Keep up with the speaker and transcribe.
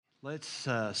Let's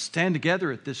stand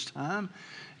together at this time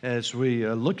as we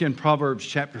look in Proverbs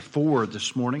chapter 4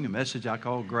 this morning, a message I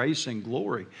call Grace and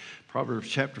Glory. Proverbs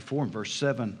chapter 4 and verse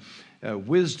 7,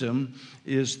 wisdom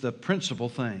is the principal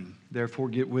thing, therefore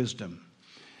get wisdom.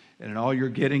 And in all you're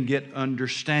getting, get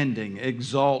understanding.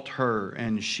 Exalt her,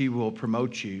 and she will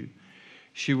promote you.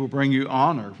 She will bring you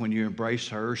honor when you embrace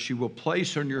her. She will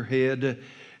place on your head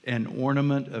an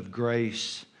ornament of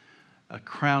grace, a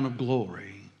crown of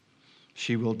glory.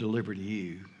 She will deliver to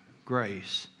you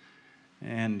grace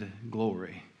and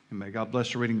glory. And may God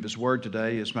bless the reading of His Word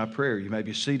today is my prayer. You may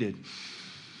be seated.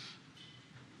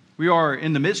 We are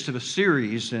in the midst of a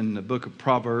series in the book of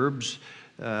Proverbs.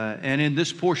 And in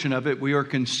this portion of it, we are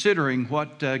considering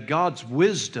what God's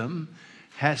wisdom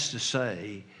has to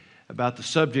say about the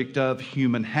subject of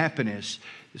human happiness.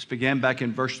 This began back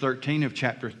in verse 13 of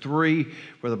chapter 3,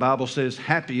 where the Bible says,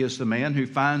 "Happy is the man who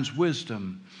finds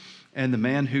wisdom, and the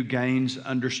man who gains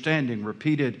understanding."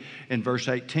 Repeated in verse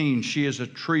 18, "She is a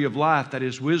tree of life, that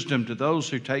is wisdom to those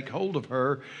who take hold of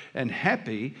her, and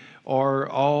happy are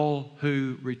all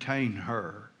who retain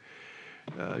her."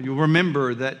 You'll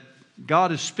remember that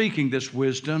God is speaking this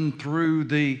wisdom through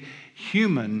the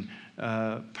human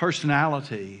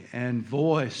personality and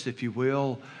voice, if you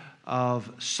will,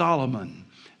 of Solomon.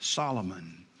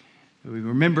 We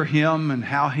remember him and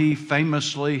how he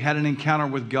famously had an encounter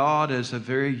with God as a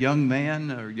very young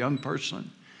man or young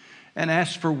person and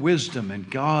asked for wisdom, and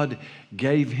God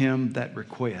gave him that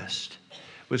request,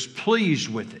 was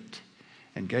pleased with it,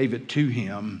 and gave it to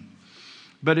him.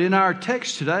 But in our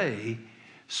text today,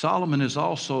 Solomon is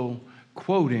also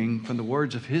quoting from the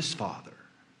words of his father,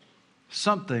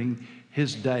 something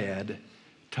his dad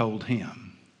told him.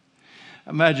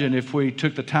 Imagine if we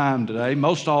took the time today,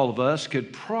 most all of us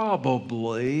could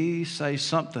probably say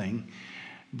something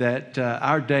that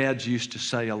our dads used to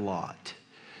say a lot.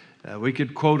 We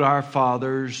could quote our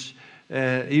fathers,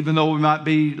 even though we might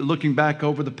be looking back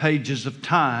over the pages of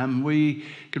time, we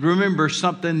could remember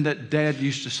something that Dad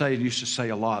used to say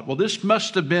a lot. Well, this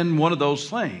must have been one of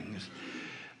those things,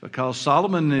 because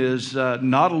Solomon is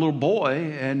not a little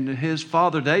boy, and his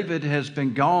father David has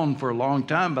been gone for a long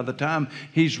time by the time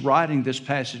he's writing this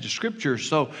passage of Scripture.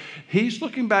 So he's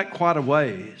looking back quite a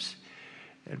ways.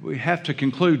 And we have to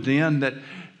conclude then that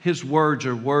his words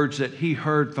are words that he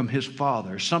heard from his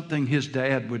father, something his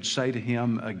dad would say to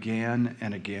him again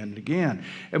and again and again.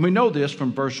 And we know this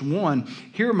from verse 1.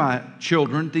 "Hear, my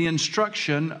children, the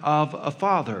instruction of a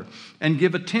father, and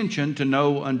give attention to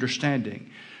know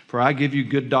understanding. For I give you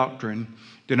good doctrine.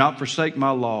 Do not forsake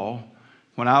my law.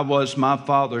 When I was my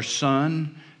father's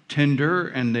son, tender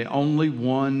and the only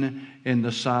one in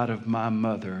the sight of my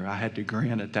mother." I had to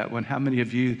grin at that one. How many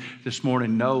of you this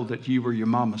morning know that you were your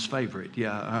mama's favorite?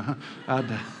 Yeah,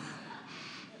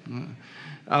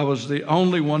 I was the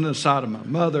only one in the sight of my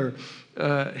mother.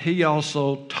 He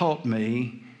also taught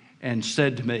me and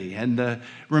said to me. And the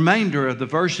remainder of the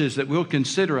verses that we'll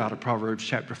consider out of Proverbs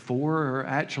chapter 4 are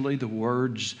actually the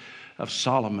words of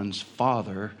Solomon's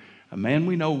father, a man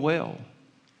we know well.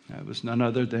 It was none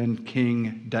other than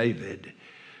King David.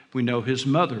 We know his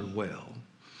mother well.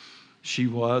 She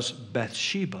was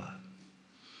Bathsheba,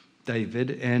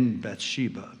 David and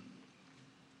Bathsheba.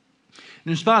 And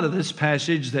in spite of this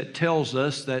passage that tells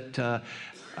us that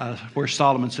where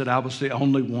Solomon said, "I was the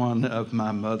only one of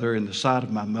my mother in the sight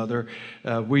of my mother,"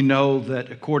 we know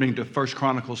that according to 1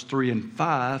 Chronicles 3 and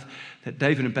 5, that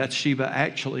David and Bathsheba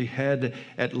actually had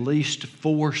at least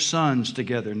 4 sons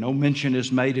together. No mention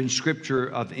is made in Scripture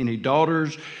of any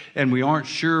daughters, and we aren't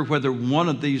sure whether one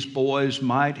of these boys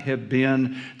might have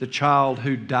been the child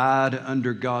who died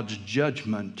under God's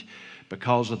judgment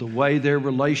because of the way their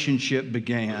relationship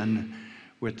began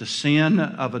with the sin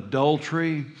of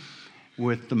adultery,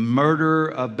 with the murder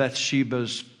of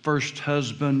Bathsheba's first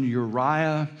husband,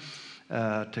 Uriah,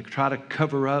 to try to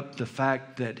cover up the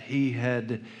fact that he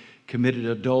had committed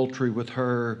adultery with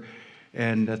her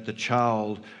and that the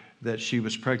child that she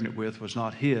was pregnant with was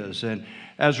not his. And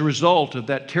as a result of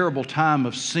that terrible time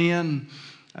of sin,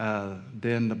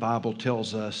 then the Bible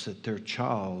tells us that their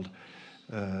child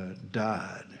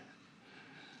died.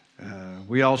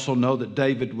 We also know that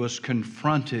David was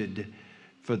confronted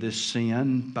for this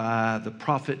sin by the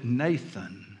prophet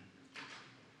Nathan.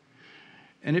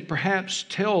 And it perhaps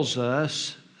tells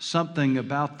us something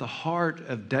about the heart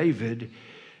of David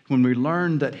when we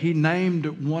learn that he named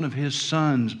one of his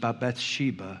sons by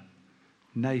Bathsheba,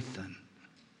 Nathan.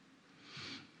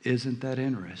 Isn't that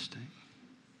interesting?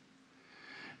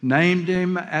 Named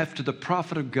him after the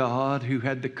prophet of God who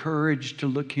had the courage to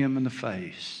look him in the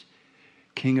face,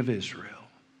 King of Israel,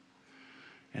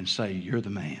 and say, "You're the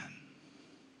man."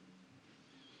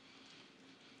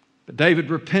 David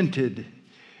repented,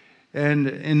 and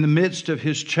in the midst of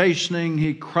his chastening,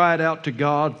 he cried out to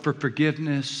God for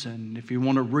forgiveness. And if you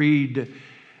want to read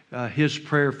his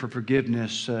prayer for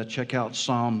forgiveness, check out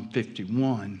Psalm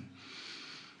 51.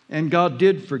 And God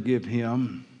did forgive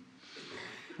him,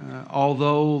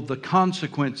 although the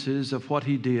consequences of what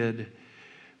he did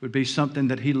would be something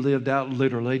that he lived out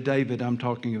literally. David, I'm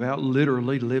talking about,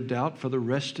 literally lived out for the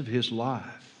rest of his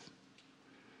life.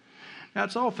 Now,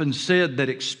 it's often said that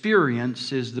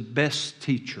experience is the best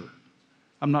teacher.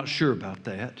 I'm not sure about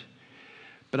that.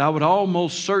 But I would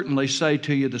almost certainly say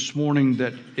to you this morning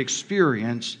that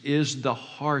experience is the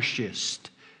harshest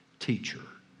teacher.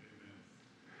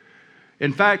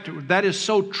 In fact, that is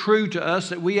so true to us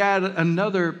that we add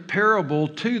another parable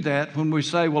to that when we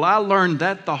say, well, I learned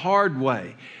that the hard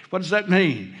way. What does that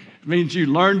mean? It means you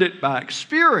learned it by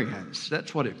experience.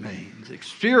 That's what it means.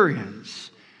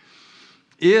 Experience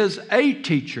is a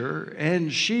teacher,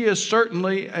 and she is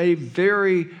certainly a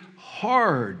very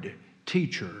hard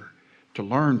teacher to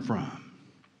learn from.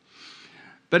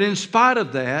 But in spite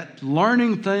of that,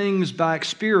 learning things by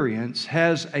experience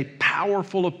has a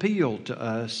powerful appeal to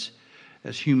us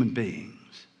as human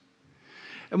beings.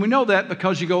 And we know that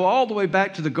because you go all the way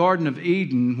back to the Garden of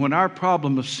Eden when our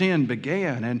problem of sin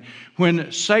began, and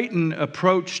when Satan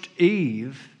approached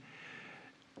Eve,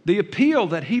 the appeal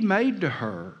that he made to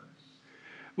her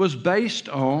was based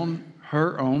on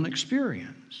her own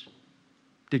experience.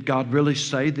 Did God really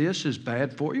say this is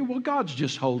bad for you? Well, God's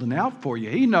just holding out for you.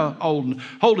 He knows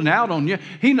holding out on you.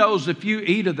 He knows if you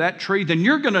eat of that tree, then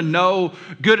you're going to know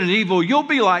good and evil. You'll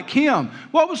be like him.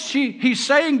 What was he's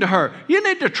saying to her? You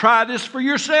need to try this for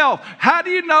yourself. How do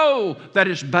you know that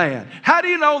it's bad? How do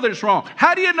you know that it's wrong?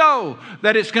 How do you know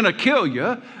that it's going to kill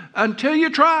you until you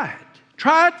try it?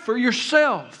 Try it for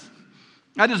yourself.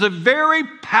 That is a very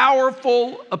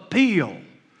powerful appeal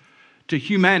to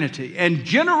humanity. And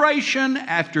generation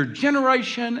after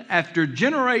generation after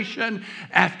generation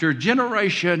after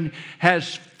generation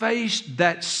has faced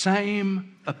that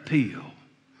same appeal.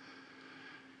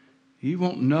 You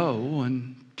won't know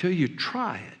until you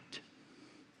try it.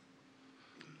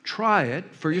 Try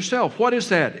it for yourself. What is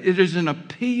that? It is an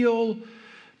appeal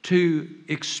to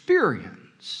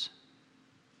experience.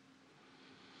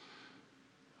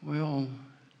 Well,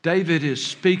 David is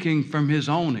speaking from his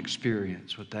own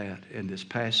experience with that in this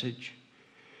passage.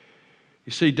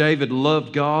 You see, David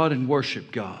loved God and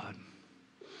worshiped God.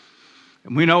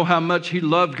 And we know how much he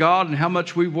loved God and how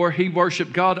much he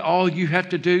worshiped God. All you have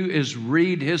to do is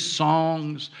read his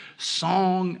songs,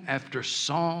 song after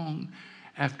song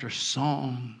after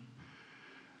song.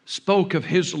 Spoke of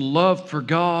his love for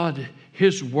God,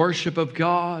 his worship of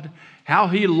God, how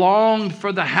he longed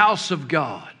for the house of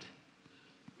God.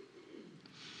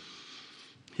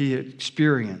 He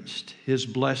experienced his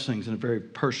blessings in a very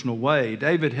personal way.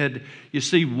 David had, you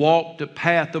see, walked a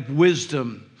path of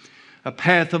wisdom, a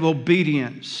path of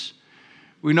obedience.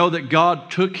 We know that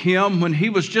God took him when he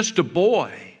was just a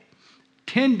boy,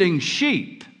 tending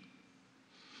sheep.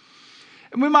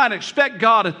 And we might expect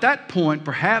God at that point,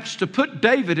 perhaps, to put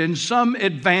David in some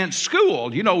advanced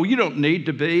school. You know, you don't need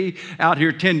to be out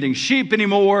here tending sheep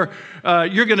anymore.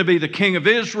 You're going to be the king of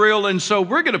Israel, and so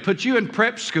we're going to put you in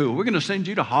prep school. We're going to send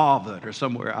you to Harvard or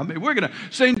somewhere. I mean, we're going to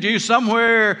send you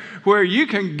somewhere where you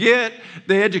can get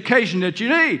the education that you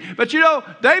need. But you know,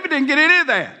 David didn't get any of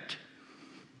that.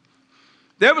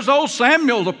 There was old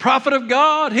Samuel, the prophet of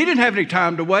God. He didn't have any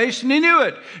time to waste, and he knew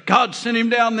it. God sent him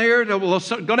down there to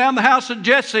go down the house of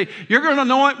Jesse. You're going to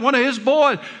anoint one of his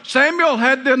boys. Samuel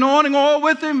had the anointing oil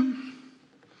with him.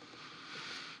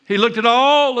 He looked at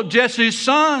all of Jesse's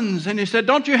sons, and he said,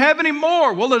 don't you have any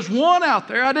more? Well, there's one out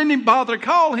there. I didn't even bother to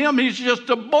call him. He's just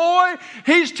a boy.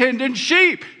 He's tending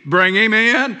sheep. Bring him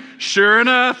in. Sure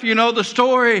enough, you know the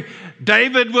story.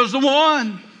 David was the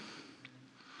one.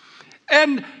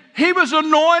 And he was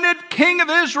anointed king of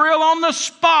Israel on the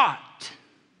spot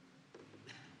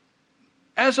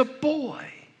as a boy.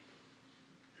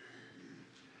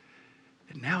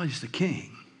 And now he's the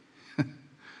king.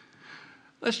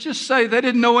 Let's just say they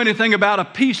didn't know anything about a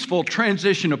peaceful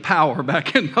transition of power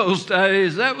back in those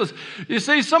days. That was, you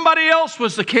see, somebody else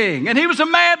was the king, and he was a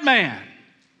madman.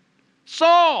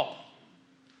 Saul,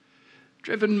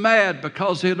 driven mad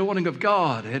because the anointing of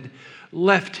God had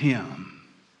left him.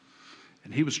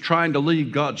 And he was trying to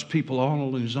lead God's people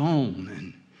all on his own.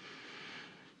 And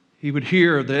he would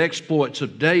hear the exploits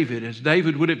of David as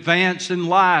David would advance in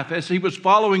life, as he was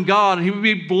following God, and he would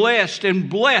be blessed and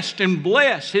blessed and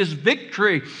blessed. His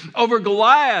victory over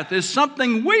Goliath is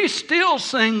something we still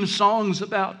sing songs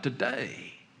about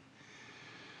today.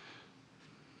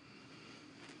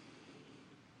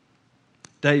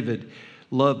 David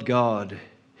loved God.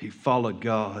 He followed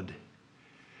God.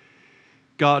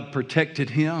 God protected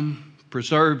him,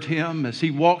 preserved him as he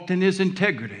walked in his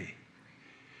integrity.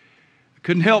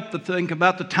 Couldn't help but think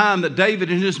about the time that David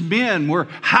and his men were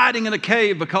hiding in a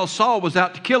cave because Saul was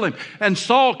out to kill him. And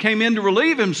Saul came in to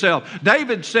relieve himself.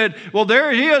 David said, well,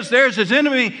 there he is. There's his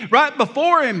enemy right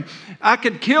before him. I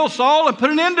could kill Saul and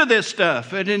put an end to this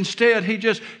stuff. And instead, he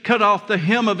just cut off the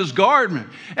hem of his garment.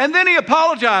 And then he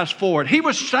apologized for it. He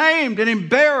was shamed and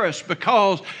embarrassed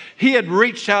because he had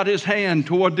reached out his hand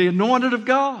toward the anointed of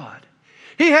God.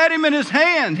 He had him in his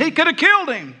hand. He could have killed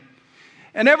him.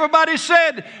 And everybody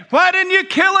said, why didn't you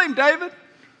kill him, David?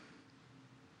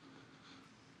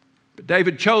 But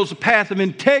David chose a path of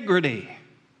integrity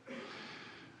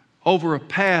over a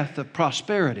path of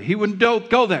prosperity. He wouldn't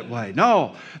go that way.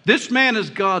 No, this man is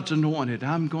God's anointed.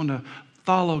 I'm going to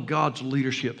follow God's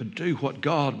leadership and do what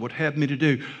God would have me to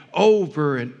do.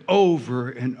 Over and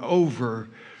over and over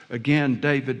again,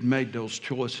 David made those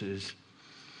choices.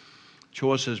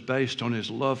 Choices based on his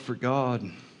love for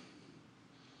God.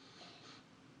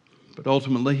 But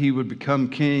ultimately, he would become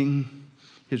king.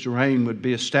 His reign would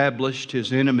be established.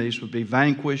 His enemies would be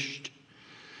vanquished.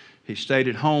 He stayed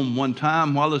at home one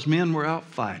time while his men were out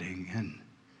fighting. And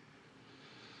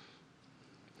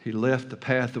he left the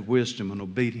path of wisdom and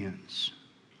obedience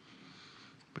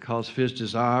because of his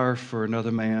desire for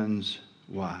another man's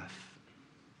wife.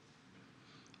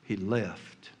 He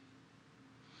left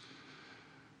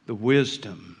the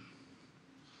wisdom,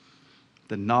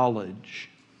 the knowledge,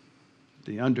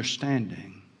 the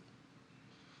understanding.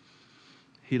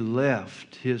 He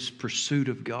left his pursuit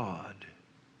of God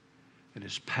and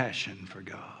his passion for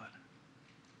God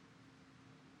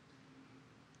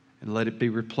and let it be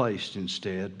replaced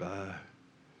instead by a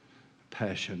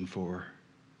passion for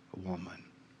a woman,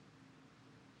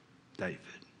 David.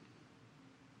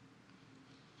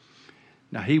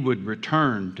 Now, he would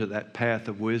return to that path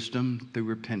of wisdom through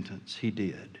repentance. He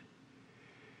did.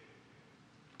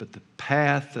 But the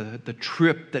path, the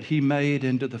trip that he made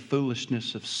into the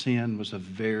foolishness of sin was a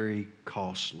very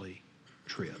costly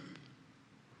trip.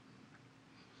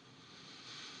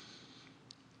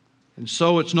 And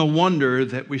so it's no wonder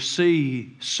that we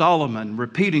see Solomon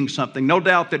repeating something. No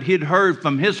doubt that he'd heard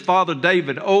from his father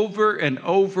David over and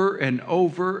over and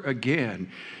over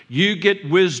again. You get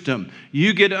wisdom.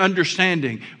 You get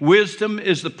understanding. Wisdom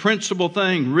is the principal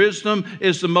thing. Wisdom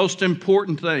is the most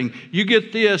important thing. You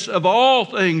get this of all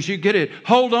things. You get it.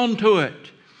 Hold on to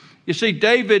it. You see,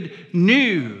 David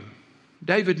knew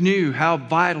how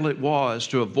vital it was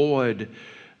to avoid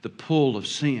the pull of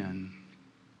sin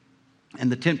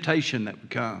and the temptation that would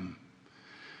come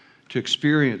to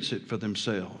experience it for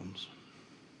themselves.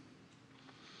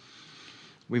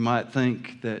 We might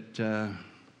think that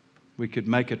we could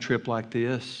make a trip like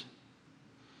this.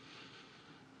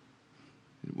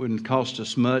 It wouldn't cost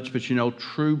us much, but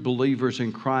true believers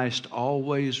in Christ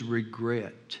always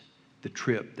regret the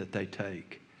trip that they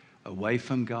take away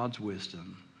from God's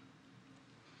wisdom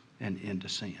and into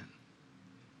sin.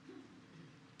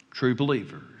 True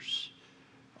believers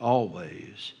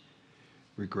always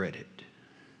regret it.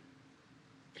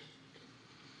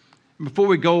 Before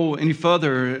we go any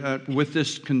further with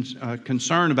this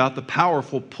concern about the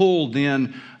powerful pull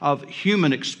then of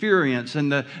human experience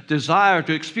and the desire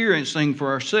to experience things for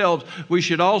ourselves, we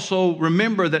should also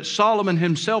remember that Solomon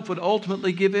himself would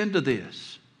ultimately give in to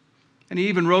this. And he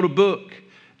even wrote a book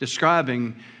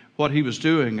describing what he was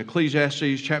doing.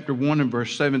 Ecclesiastes chapter 1 and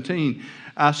verse 17.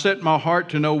 I set my heart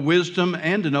to know wisdom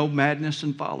and to know madness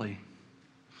and folly.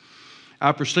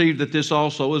 I perceive that this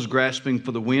also is grasping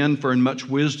for the wind, for in much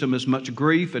wisdom is much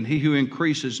grief, and he who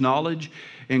increases knowledge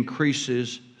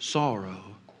increases sorrow.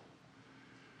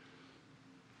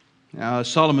 Now, as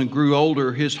Solomon grew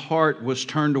older, his heart was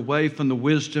turned away from the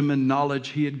wisdom and knowledge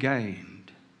he had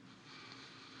gained.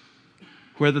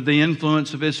 Whether the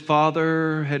influence of his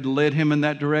father had led him in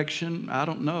that direction, I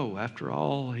don't know. After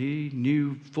all, he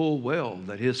knew full well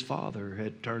that his father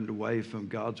had turned away from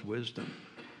God's wisdom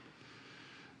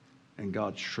and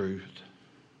God's truth.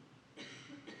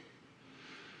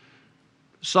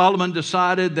 Solomon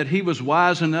decided that he was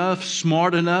wise enough,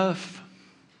 smart enough.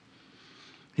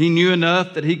 He knew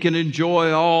enough that he could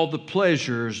enjoy all the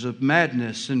pleasures of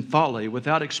madness and folly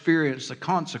without experiencing the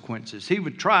consequences. He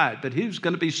would try it, but he was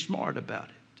going to be smart about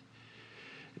it.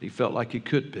 And he felt like he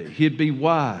could be. He'd be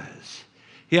wise.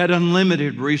 He had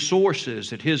unlimited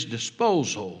resources at his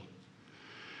disposal.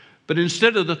 But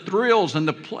instead of the thrills and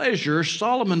the pleasure,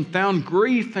 Solomon found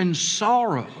grief and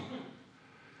sorrow.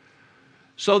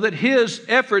 So that his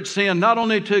efforts then, not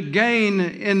only to gain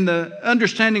in the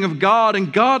understanding of God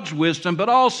and God's wisdom, but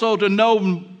also to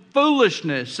know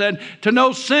foolishness and to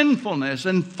know sinfulness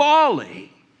and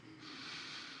folly.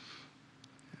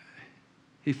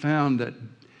 He found that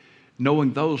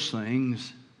knowing those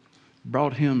things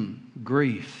brought him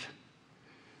grief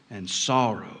and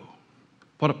sorrow.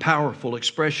 What a powerful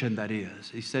expression that is.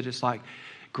 He said it's like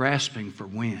grasping for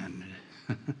wind.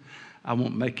 I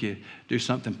won't make you do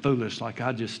something foolish like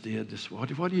I just did. What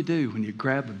do you do when you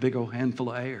grab a big old handful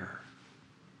of air?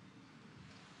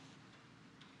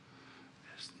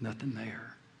 There's nothing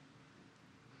there.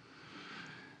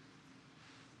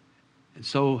 And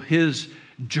so his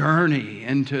journey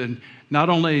into not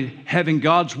only having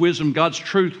God's wisdom, God's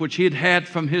truth, which he had had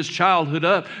from his childhood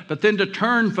up, but then to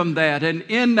turn from that. And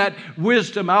in that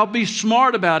wisdom, I'll be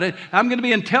smart about it. I'm going to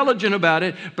be intelligent about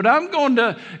it, but I'm going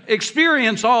to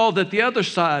experience all that the other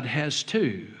side has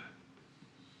too.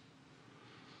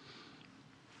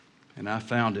 And I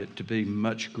found it to be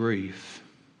much grief,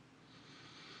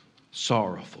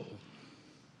 sorrowful,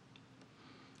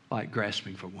 like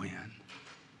grasping for wind.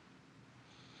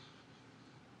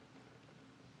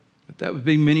 That would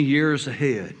be many years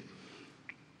ahead.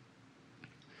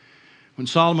 When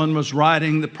Solomon was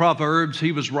writing the Proverbs,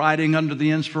 he was writing under the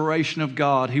inspiration of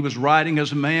God. He was writing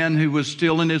as a man who was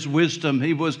still in his wisdom.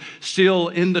 He was still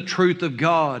in the truth of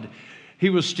God.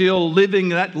 He was still living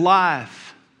that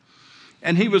life.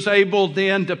 And he was able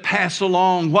then to pass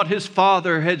along what his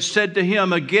father had said to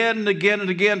him again and again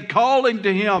and again, calling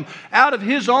to him out of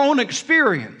his own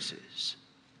experiences.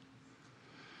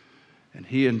 And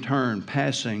he in turn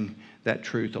passing that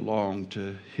truth along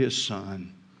to his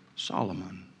son,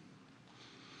 Solomon.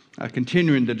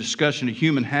 Continuing the discussion of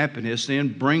human happiness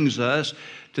then brings us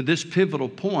to this pivotal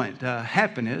point.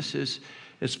 Happiness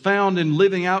is found in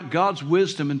living out God's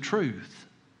wisdom and truth.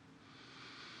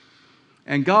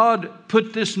 And God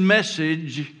put this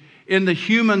message in the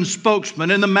human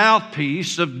spokesman, in the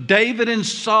mouthpiece of David and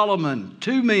Solomon,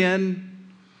 two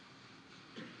men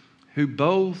who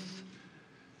both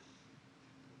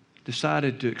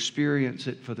decided to experience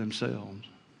it for themselves.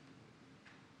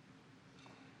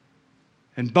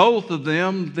 And both of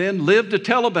them then lived to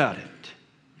tell about it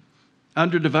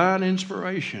under divine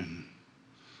inspiration.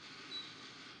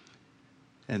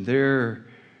 And their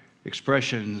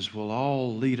expressions will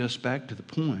all lead us back to the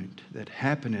point that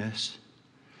happiness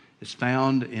is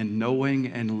found in knowing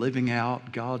and living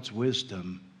out God's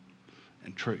wisdom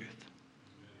and truth.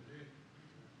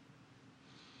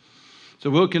 So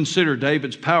we'll consider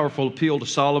David's powerful appeal to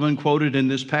Solomon, quoted in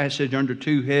this passage under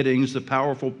two headings. The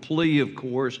powerful plea, of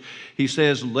course. He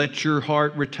says, "Let your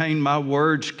heart retain my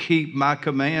words, keep my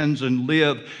commands, and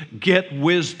live. Get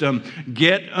wisdom,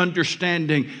 get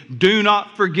understanding. Do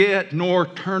not forget nor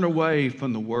turn away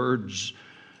from the words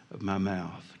of my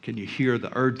mouth." Can you hear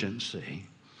the urgency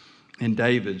in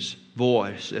David's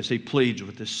voice as he pleads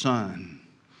with his son?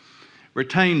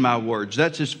 Retain my words.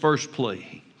 That's his first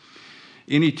plea.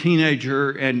 Any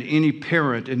teenager and any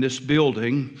parent in this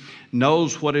building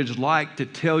knows what it's like to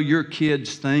tell your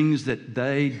kids things that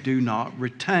they do not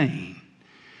retain.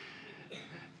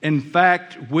 In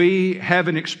fact, we have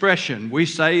an expression. We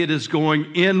say it is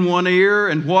going in one ear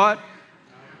and what?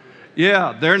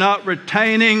 Yeah, they're not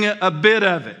retaining a bit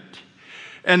of it.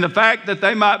 And the fact that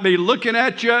they might be looking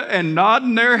at you and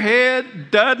nodding their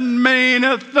head doesn't mean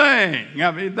a thing.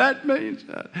 I mean, that means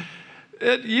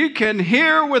you can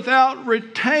hear without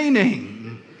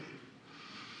retaining.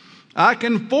 I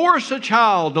can force a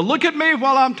child to look at me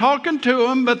while I'm talking to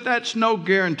them, but that's no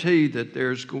guarantee that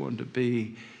there's going to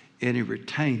be any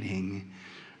retaining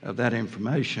of that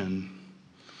information.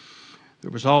 There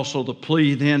was also the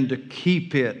plea then to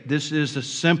keep it. This is a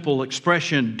simple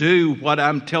expression: do what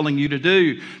I'm telling you to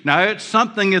do. Now, it's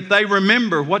something if they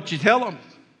remember what you tell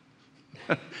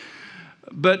them.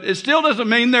 But it still doesn't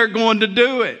mean they're going to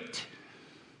do it.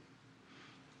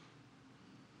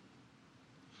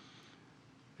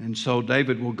 And so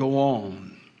David will go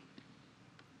on.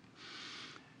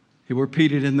 He will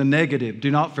repeat it in the negative. Do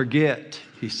not forget,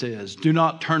 he says. Do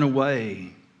not turn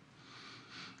away.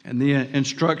 And the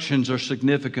instructions are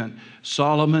significant.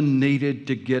 Solomon needed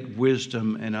to get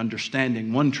wisdom and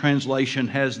understanding. One translation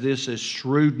has this as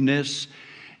shrewdness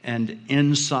and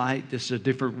insight. This is a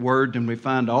different word than we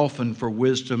find often for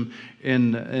wisdom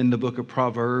in the book of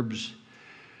Proverbs.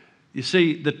 You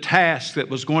see, the task that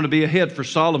was going to be ahead for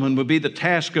Solomon would be the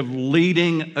task of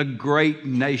leading a great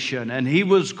nation. And he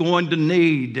was going to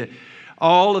need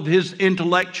all of his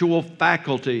intellectual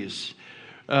faculties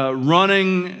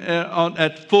running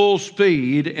at full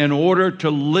speed in order to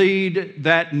lead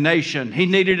that nation. He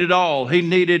needed it all. He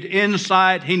needed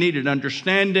insight. He needed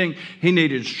understanding. He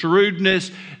needed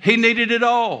shrewdness. He needed it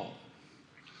all.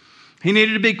 He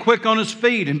needed to be quick on his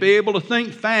feet and be able to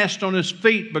think fast on his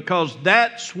feet, because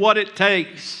that's what it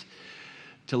takes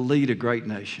to lead a great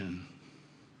nation.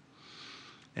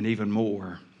 And even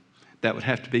more, that would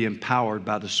have to be empowered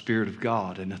by the Spirit of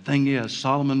God. And the thing is,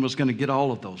 Solomon was going to get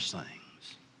all of those things.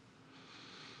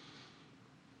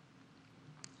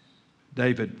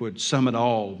 David would sum it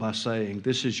all by saying,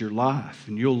 this is your life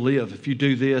and you'll live. If you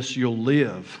do this, you'll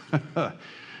live.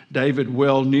 David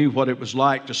well knew what it was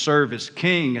like to serve as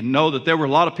king and know that there were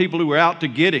a lot of people who were out to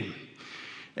get him.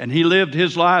 And he lived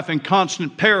his life in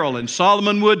constant peril, and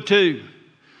Solomon would too.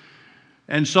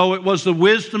 And so it was the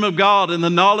wisdom of God and the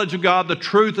knowledge of God, the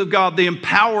truth of God, the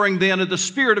empowering then of the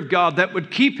Spirit of God that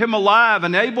would keep him alive,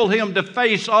 enable him to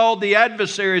face all the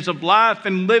adversaries of life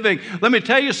and living. Let me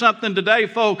tell you something today,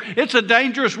 folk. It's a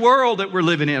dangerous world that we're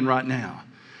living in right now.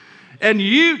 And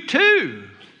you too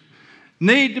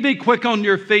need to be quick on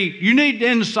your feet. You need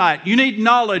insight. You need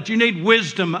knowledge. You need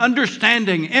wisdom,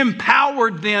 understanding,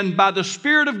 empowered then by the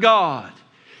Spirit of God.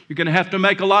 You're going to have to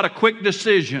make a lot of quick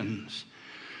decisions.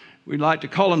 We like to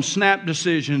call them snap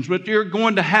decisions, but you're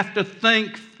going to have to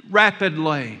think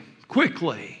rapidly,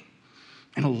 quickly.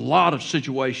 In a lot of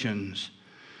situations,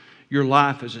 your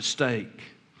life is at stake.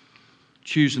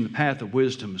 Choosing the path of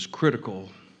wisdom is critical.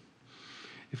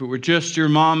 If it were just your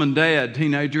mom and dad,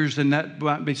 teenagers, then that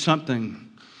might be something.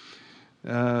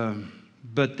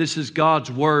 But this is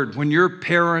God's word. When your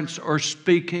parents are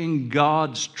speaking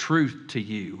God's truth to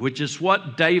you, which is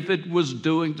what David was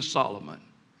doing to Solomon.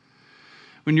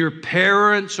 When your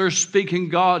parents are speaking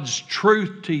God's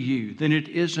truth to you, then it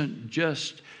isn't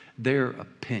just their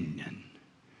opinion.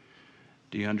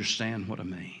 Do you understand what I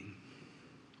mean?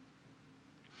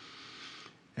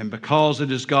 And because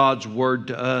it is God's word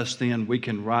to us, then we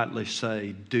can rightly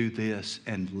say, do this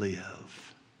and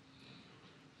live.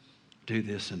 Do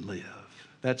this and live.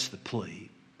 That's the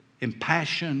plea.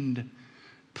 Impassioned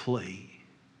plea.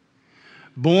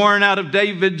 Born out of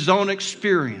David's own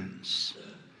experience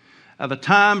of a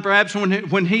time perhaps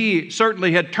when he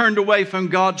certainly had turned away from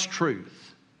God's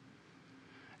truth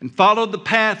and followed the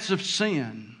paths of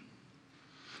sin.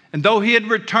 And though he had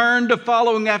returned to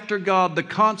following after God, the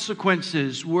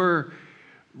consequences were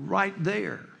right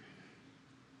there.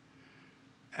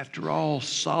 After all,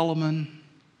 Solomon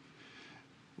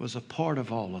was a part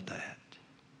of all of that.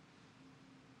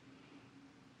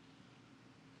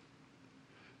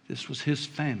 This was his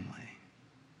family.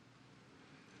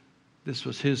 This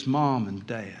was his mom and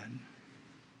dad.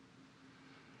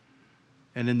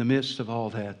 And in the midst of all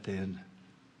that, then,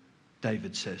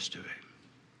 David says to him,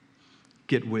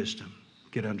 get wisdom,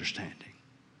 get understanding.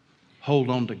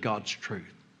 Hold on to God's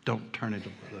truth. Don't turn it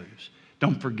loose.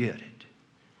 Don't forget it.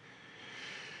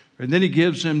 And then he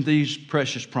gives him these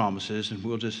precious promises, and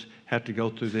we'll just have to go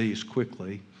through these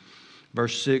quickly.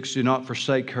 Verse 6, do not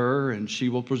forsake her, and she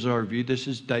will preserve you. This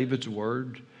is David's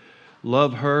word.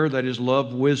 Love her, that is,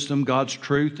 love wisdom, God's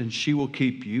truth, and she will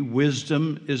keep you.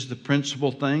 Wisdom is the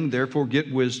principal thing, therefore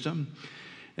get wisdom.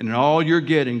 And in all you're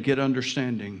getting, get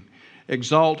understanding.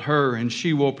 Exalt her, and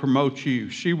she will promote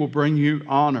you. She will bring you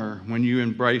honor when you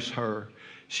embrace her.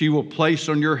 She will place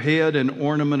on your head an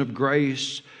ornament of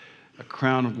grace, a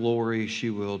crown of glory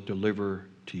she will deliver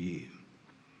to you.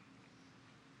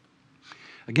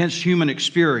 Against human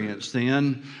experience,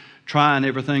 then, trying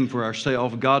everything for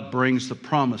ourselves, God brings the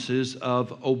promises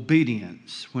of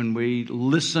obedience. When we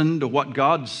listen to what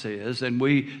God says and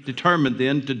we determine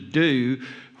then to do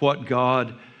what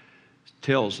God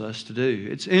tells us to do.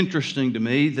 It's interesting to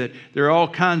me that there are all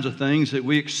kinds of things that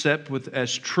we accept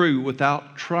as true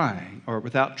without trying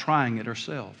it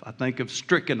ourselves. I think of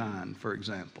strychnine, for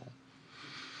example.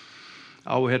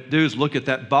 All we have to do is look at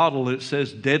that bottle and it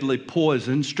says deadly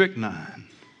poison strychnine.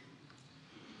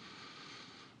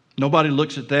 Nobody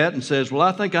looks at that and says, well,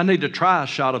 I think I need to try a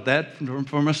shot of that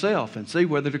for myself and see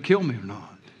whether it'll kill me or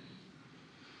not.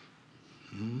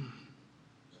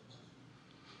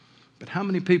 But how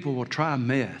many people will try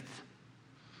meth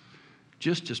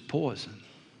just as poison?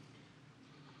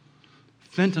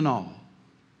 Fentanyl,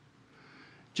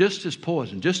 just as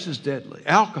poison, just as deadly.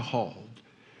 Alcohol,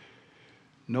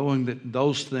 knowing that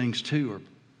those things too are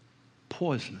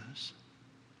poisonous.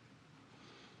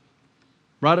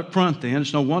 Right up front then,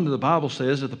 it's no wonder the Bible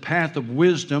says that the path of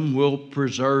wisdom will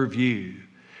preserve you.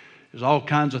 There's all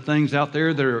kinds of things out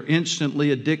there that are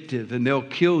instantly addictive, and they'll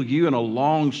kill you in a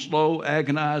long, slow,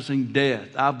 agonizing death.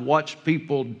 I've watched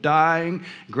people dying,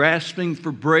 grasping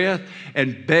for breath,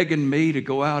 and begging me to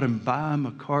go out and buy them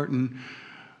a carton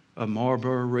of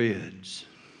Marlboro Reds.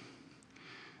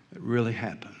 It really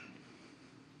happened.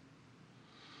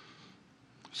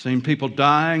 I've seen people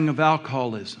dying of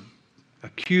alcoholism,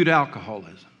 acute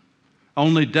alcoholism.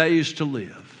 only days to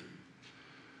live.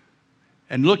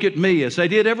 And look at me, as they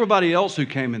did everybody else who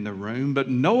came in the room, but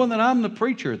knowing that I'm the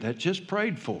preacher that just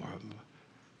prayed for them,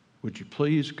 would you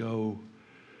please go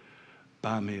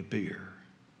buy me a beer?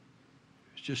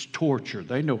 It's just torture.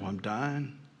 They know I'm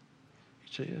dying,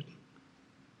 he said.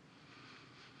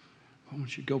 Why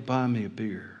don't you go buy me a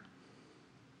beer?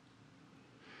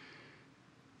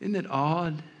 Isn't it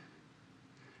odd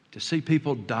to see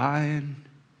people dying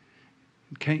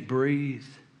and can't breathe,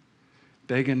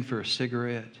 begging for a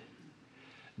cigarette,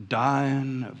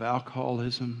 dying of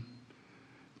alcoholism,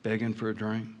 begging for a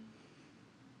drink?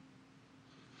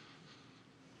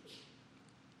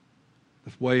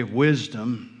 The way of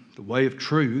wisdom, the way of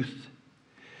truth,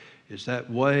 is that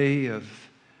way of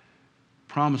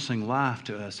promising life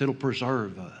to us. It'll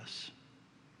preserve us.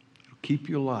 It'll keep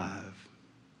you alive.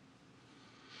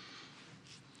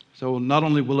 So not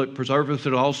only will it preserve us,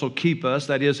 it'll also keep us.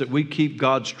 That is, that we keep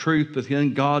God's truth, but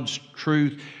then God's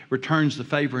truth returns the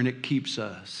favor and it keeps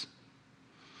us.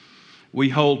 We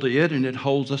hold it and it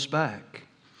holds us back.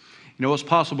 You know, it's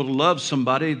possible to love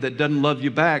somebody that doesn't love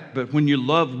you back, but when you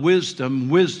love wisdom,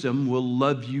 wisdom will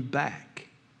love you back.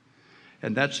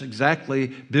 And that's exactly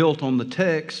built on the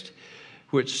text,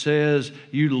 which says,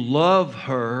 you love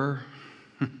her,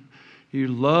 you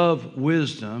love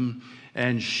wisdom,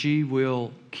 and she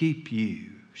will keep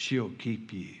you. She'll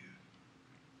keep you.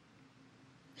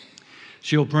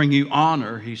 She'll bring you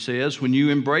honor, he says, when you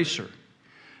embrace her.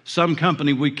 Some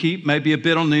company we keep may be a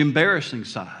bit on the embarrassing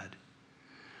side.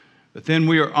 But then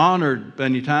we are honored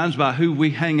many times by who we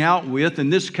hang out with. In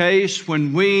this case,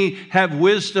 when we have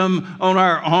wisdom on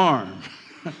our arm.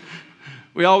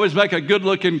 We always make a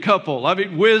good-looking couple. I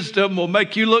mean, wisdom will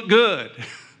make you look good.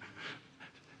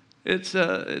 It's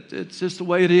just the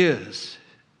way it is.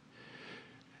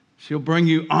 She'll bring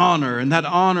you honor, and that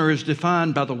honor is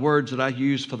defined by the words that I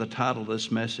use for the title of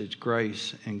this message,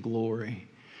 grace and glory.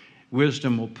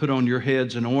 Wisdom will put on your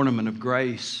heads an ornament of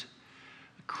grace,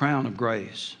 a crown of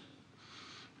grace.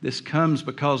 This comes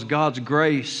because God's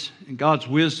grace and God's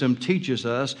wisdom teaches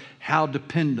us how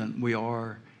dependent we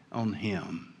are on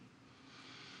Him,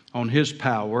 on His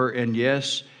power, and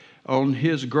yes, on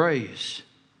His grace.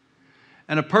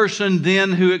 And a person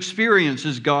then who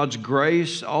experiences God's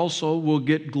grace also will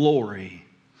get glory.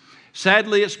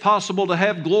 Sadly, it's possible to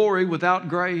have glory without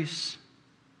grace.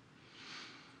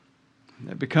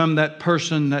 They become that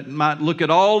person that might look at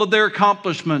all of their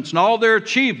accomplishments and all their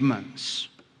achievements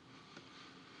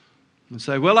and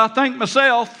say, well, I thank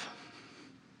myself.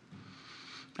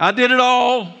 I did it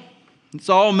all. It's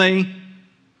all me.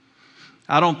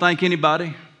 I don't thank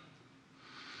anybody.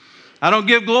 I don't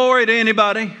give glory to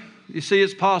anybody. You see,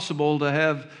 it's possible to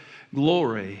have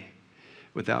glory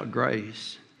without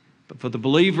grace. But for the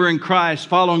believer in Christ,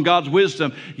 following God's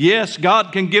wisdom, yes,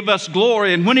 God can give us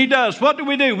glory. And when He does, what do?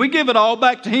 We give it all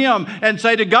back to Him and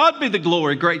say, to God be the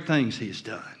glory, great things He's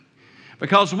done.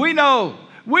 Because we know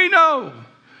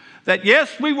that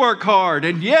yes, we work hard,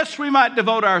 and yes, we might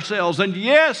devote ourselves, and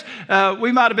yes,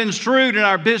 we might have been shrewd in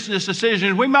our business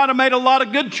decisions. We might have made a lot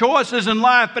of good choices in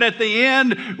life, but at the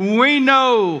end, we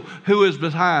know who is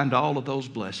behind all of those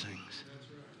blessings.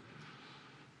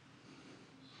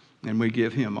 And we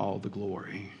give Him all the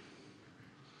glory.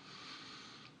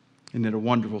 Isn't it a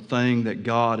wonderful thing that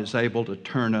God is able to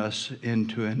turn us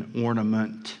into an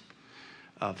ornament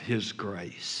of His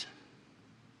grace?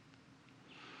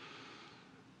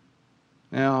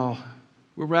 Now,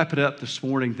 we'll wrap it up this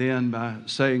morning then by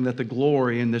saying that the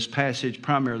glory in this passage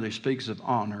primarily speaks of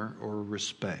honor or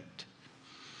respect.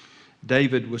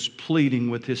 David was pleading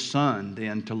with his son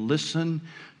then to listen,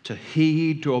 to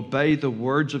heed, to obey the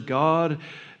words of God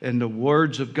and the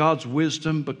words of God's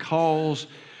wisdom, because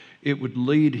it would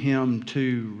lead him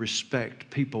to respect.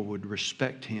 People would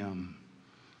respect him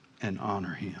and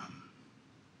honor him.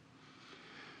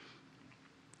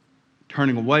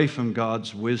 Turning away from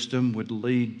God's wisdom would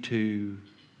lead to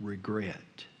regret.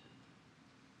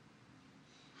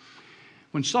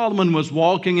 When Solomon was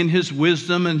walking in his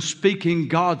wisdom and speaking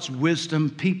God's wisdom,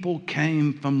 people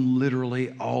came from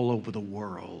literally all over the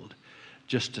world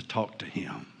just to talk to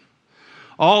him.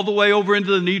 All the way over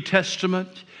into the New Testament,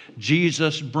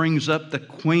 Jesus brings up the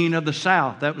Queen of the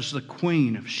South. That was the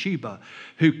Queen of Sheba,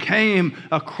 who came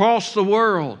across the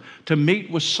world to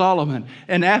meet with Solomon.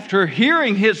 And after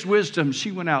hearing his wisdom,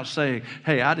 she went out saying,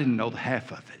 hey, I didn't know the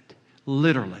half of it.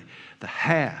 Literally, the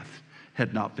half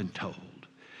had not been told.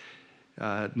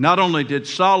 Not only did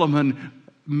Solomon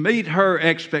meet her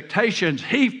expectations,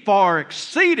 he far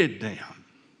exceeded them.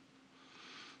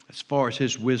 as far as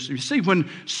his wisdom. You see, when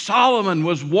Solomon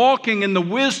was walking in the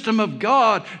wisdom of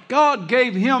God, God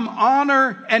gave him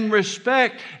honor and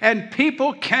respect, and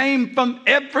people came from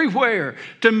everywhere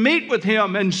to meet with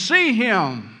him and see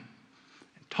him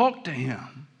and talk to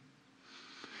him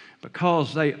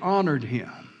because they honored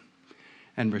him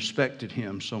and respected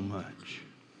him so much.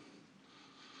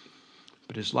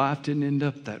 But his life didn't end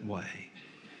up that way.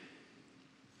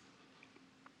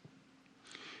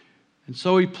 And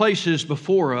so he places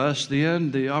before us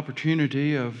then the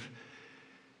opportunity of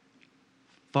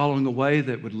following a way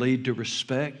that would lead to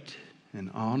respect and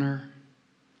honor,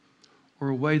 or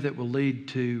a way that will lead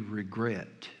to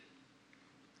regret,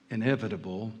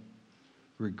 inevitable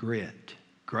regret,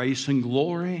 grace and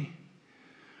glory,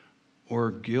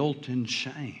 or guilt and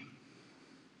shame.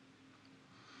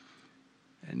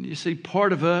 And you see,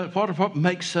 part of what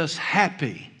makes us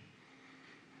happy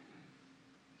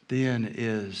then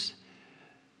is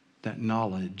that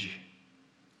knowledge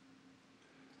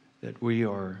that we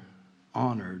are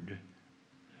honored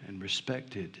and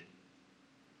respected.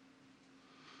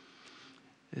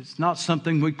 It's not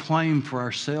something we claim for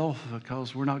ourselves,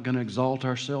 because we're not going to exalt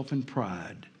ourselves in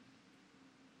pride.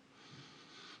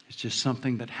 It's just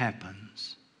something that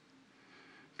happens.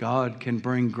 God can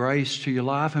bring grace to your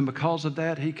life, and because of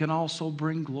that, He can also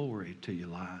bring glory to your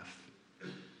life.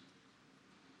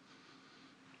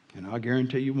 And I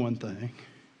guarantee you one thing.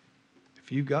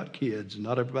 If you've got kids,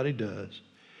 not everybody does,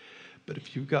 but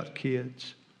if you've got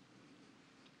kids,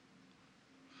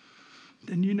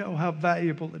 then you know how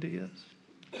valuable it is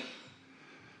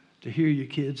to hear your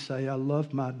kids say, I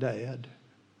love my dad.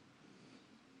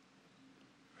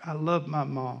 I love my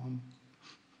mom.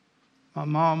 My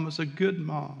mom was a good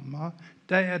mom. My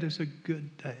dad is a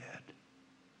good dad.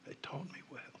 They taught me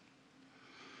well.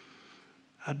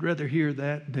 I'd rather hear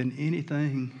that than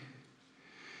anything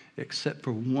except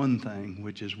for one thing,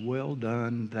 which is, well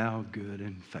done, thou good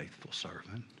and faithful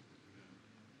servant.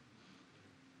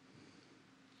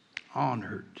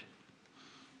 Honored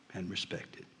and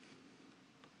respected.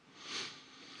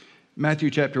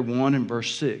 Matthew chapter 1 and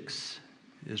verse 6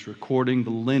 is recording the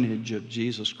lineage of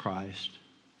Jesus Christ.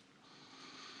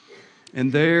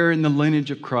 And there in the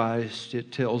lineage of Christ,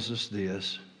 it tells us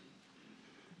this: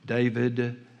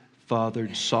 David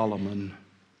fathered Solomon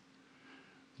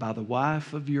by the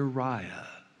wife of Uriah.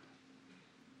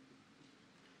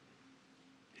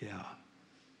 Yeah.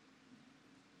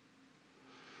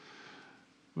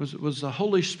 Was the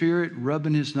Holy Spirit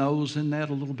rubbing His nose in that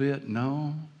a little bit?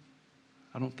 No,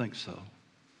 I don't think so.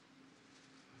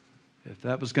 If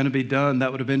that was going to be done, that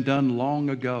would have been done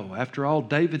long ago. After all,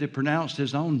 David had pronounced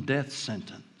his own death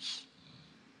sentence.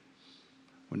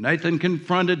 When Nathan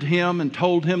confronted him and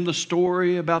told him the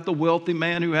story about the wealthy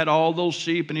man who had all those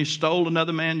sheep and he stole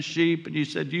another man's sheep, and he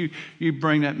said, you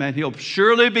bring that man, he'll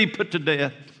surely be put to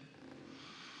death.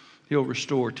 He'll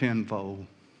restore tenfold.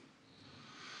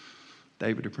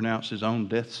 David had pronounced his own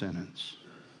death sentence.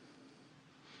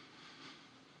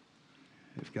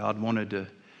 If God wanted to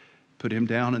put him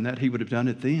down in that, He would have done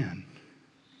it then.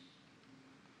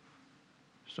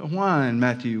 So why in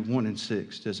Matthew 1 and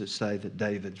 6 does it say that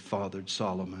David fathered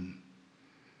Solomon?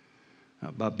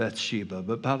 Not by Bathsheba,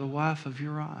 but by the wife of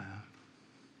Uriah.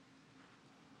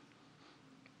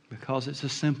 Because it's a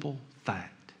simple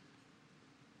fact.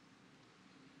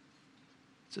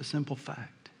 It's a simple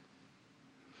fact.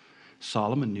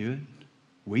 Solomon knew it.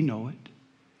 We know it.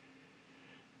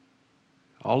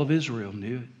 All of Israel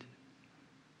knew it.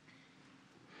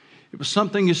 It was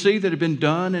something, you see, that had been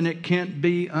done and it can't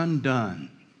be undone.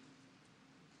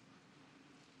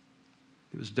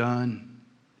 It was done,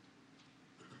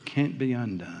 can't be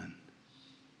undone.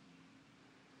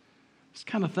 It's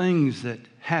kind of things that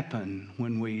happen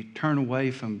when we turn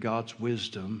away from God's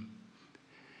wisdom,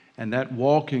 and that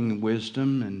walking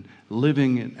wisdom and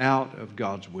living it out of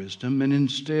God's wisdom, and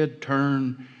instead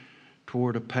turn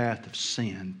toward a path of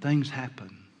sin. Things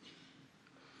happen.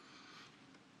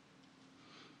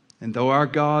 And though our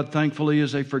God, thankfully,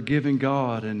 is a forgiving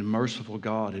God and a merciful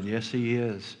God, and yes, He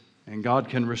is, and God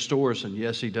can restore us, and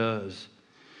yes, He does,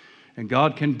 and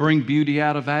God can bring beauty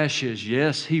out of ashes,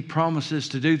 yes, He promises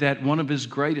to do that, one of His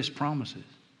greatest promises.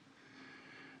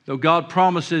 Though God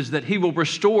promises that He will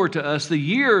restore to us the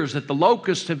years that the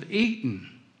locusts have eaten,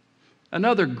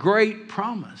 another great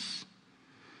promise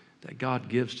that God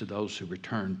gives to those who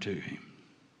return to Him.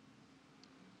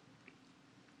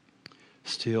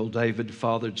 Still, David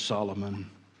fathered Solomon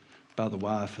by the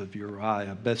wife of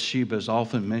Uriah. Bathsheba is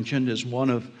often mentioned as one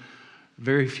of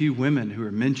very few women who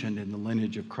are mentioned in the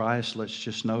lineage of Christ. Let's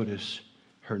just notice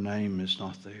her name is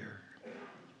not there.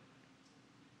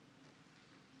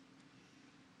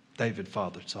 David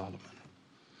fathered Solomon.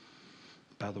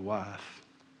 by the wife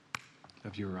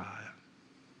of Uriah.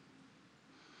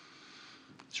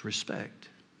 It's respect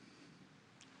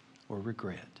or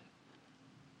regret.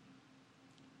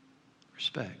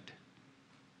 Respect.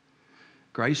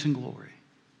 Grace and glory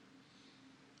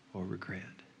or regret.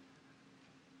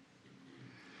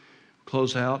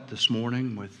 Close out this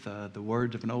morning with the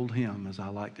words of an old hymn, as I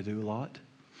like to do a lot.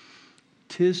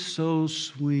 'Tis so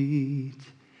sweet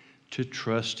to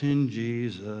trust in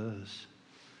Jesus,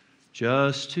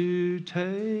 just to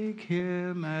take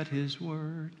Him at His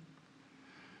word,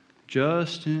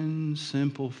 just in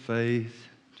simple faith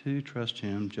to trust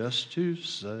Him, just to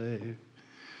say,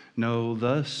 no,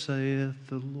 thus saith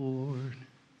the Lord.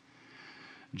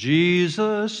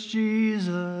 Jesus,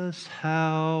 Jesus,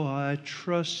 how I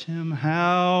trust Him,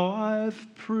 how I've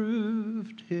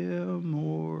proved Him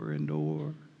o'er and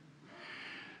o'er.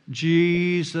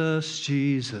 Jesus,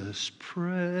 Jesus,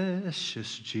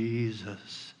 precious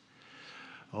Jesus,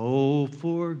 oh,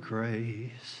 for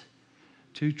grace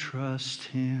to trust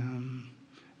Him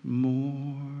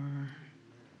more.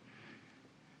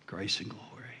 Grace and glory.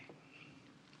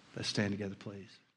 Let's stand together, please.